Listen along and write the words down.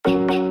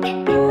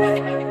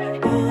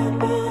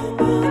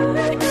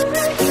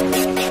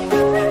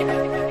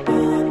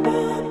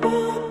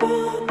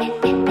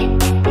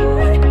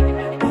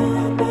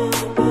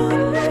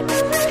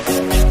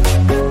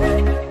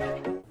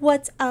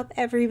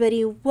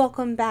everybody,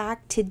 welcome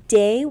back.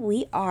 Today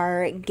we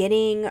are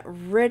getting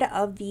rid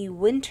of the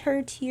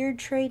winter tiered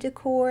tray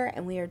decor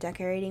and we are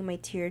decorating my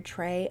tiered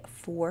tray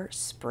for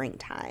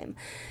springtime.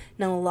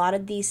 Now, a lot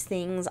of these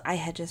things I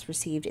had just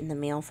received in the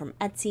mail from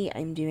Etsy.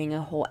 I'm doing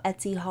a whole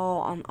Etsy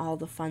haul on all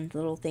the fun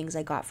little things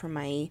I got from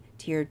my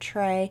tiered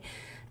tray,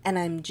 and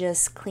I'm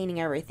just cleaning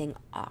everything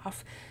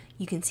off.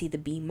 You can see the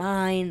Be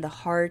Mine, the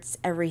hearts,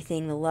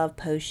 everything, the love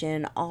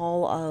potion,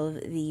 all of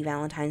the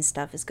Valentine's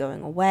stuff is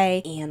going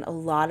away, and a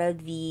lot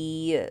of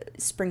the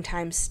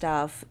springtime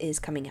stuff is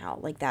coming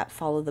out, like that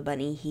Follow the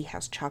Bunny. He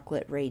has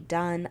chocolate Ray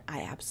Dunn.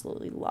 I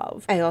absolutely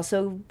love. I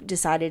also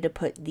decided to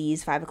put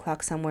these 5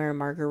 o'clock somewhere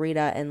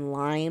margarita and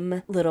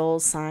lime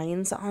little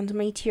signs onto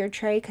my tiered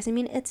tray because, I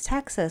mean, it's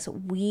Texas.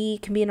 We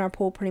can be in our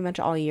pool pretty much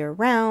all year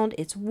round.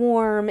 It's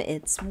warm.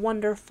 It's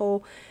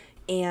wonderful.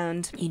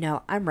 And, you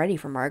know, I'm ready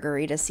for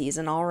margarita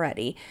season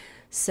already.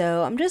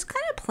 So I'm just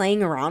kind of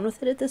playing around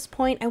with it at this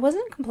point. I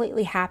wasn't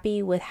completely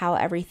happy with how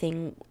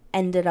everything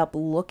ended up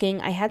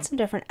looking. I had some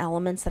different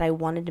elements that I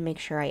wanted to make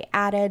sure I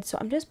added. So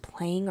I'm just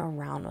playing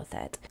around with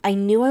it. I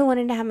knew I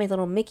wanted to have my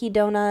little Mickey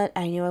donut.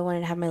 I knew I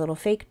wanted to have my little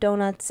fake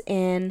donuts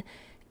in.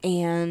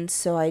 And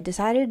so I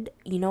decided,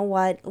 you know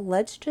what,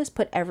 let's just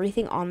put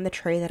everything on the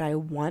tray that I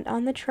want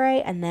on the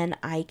tray, and then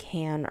I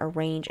can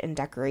arrange and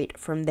decorate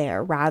from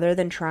there rather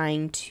than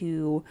trying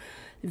to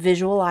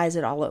visualize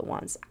it all at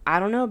once. I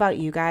don't know about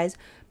you guys,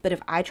 but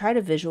if I try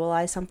to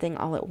visualize something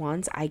all at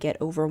once, I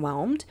get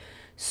overwhelmed.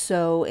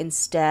 So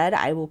instead,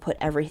 I will put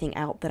everything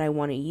out that I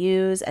want to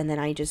use, and then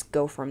I just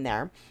go from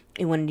there.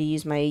 I wanted to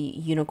use my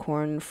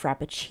unicorn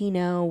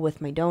frappuccino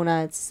with my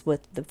donuts,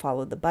 with the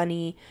Follow the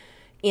Bunny,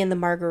 and the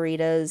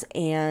margaritas,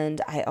 and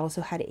I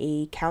also had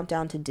a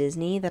countdown to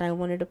Disney that I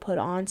wanted to put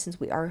on since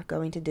we are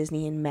going to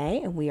Disney in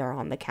May and we are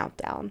on the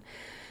countdown.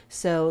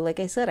 So like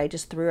I said, I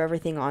just threw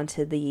everything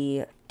onto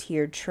the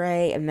tiered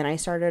tray and then I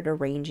started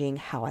arranging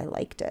how I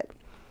liked it.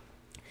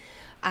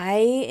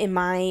 In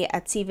my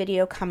Etsy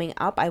video coming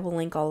up, I will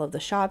link all of the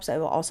shops. I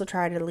will also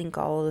try to link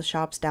all of the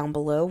shops down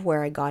below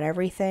where I got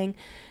everything.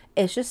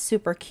 It's just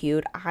super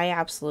cute. I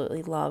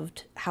absolutely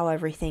loved how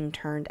everything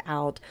turned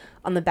out.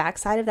 On the back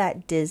side of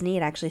that Disney,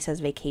 it actually says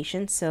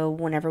vacation. So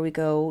whenever we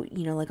go,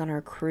 you know, like on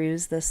our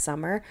cruise this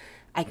summer,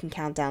 I can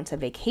count down to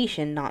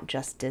vacation, not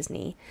just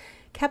Disney.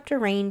 Kept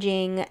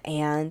arranging,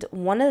 and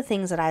one of the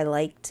things that I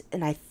liked,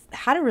 and I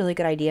had a really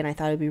good idea and I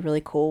thought it'd be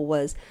really cool,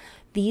 was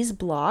these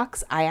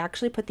blocks. I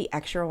actually put the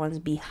extra ones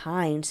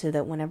behind so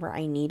that whenever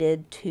I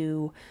needed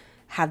to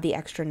have the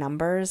extra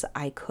numbers,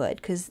 I could,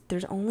 because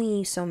there's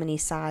only so many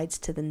sides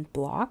to the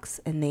blocks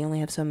and they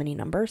only have so many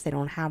numbers. They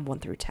don't have 1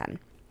 through 10.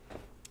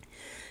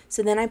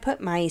 So then I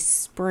put my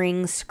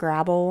spring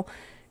Scrabble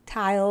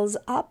tiles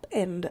up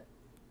and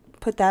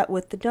put that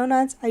with the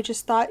donuts. I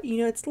just thought, you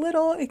know, it's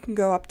little, it can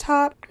go up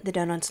top. The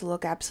donuts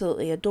look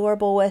absolutely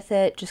adorable with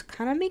it. Just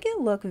kind of make it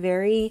look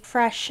very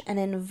fresh and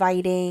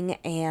inviting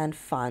and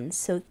fun.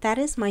 So that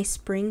is my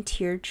spring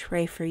tiered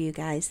tray for you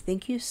guys.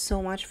 Thank you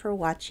so much for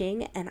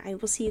watching, and I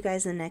will see you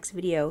guys in the next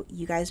video.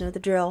 You guys know the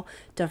drill.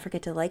 Don't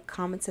forget to like,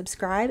 comment,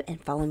 subscribe,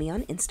 and follow me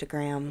on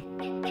Instagram.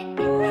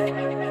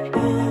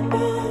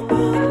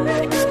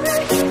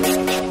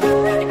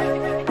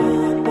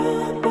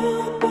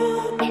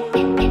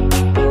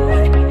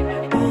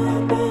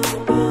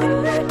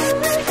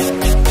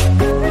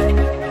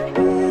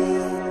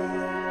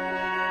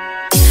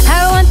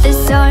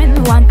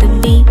 Want the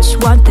beach,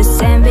 want the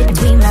sand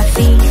between my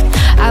feet.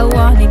 I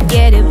wanna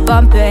get it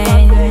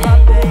bumping.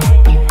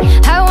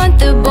 I want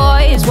the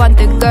boys, want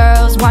the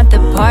girls, want the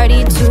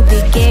party to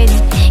begin.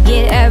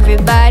 Get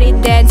everybody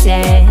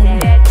dancing.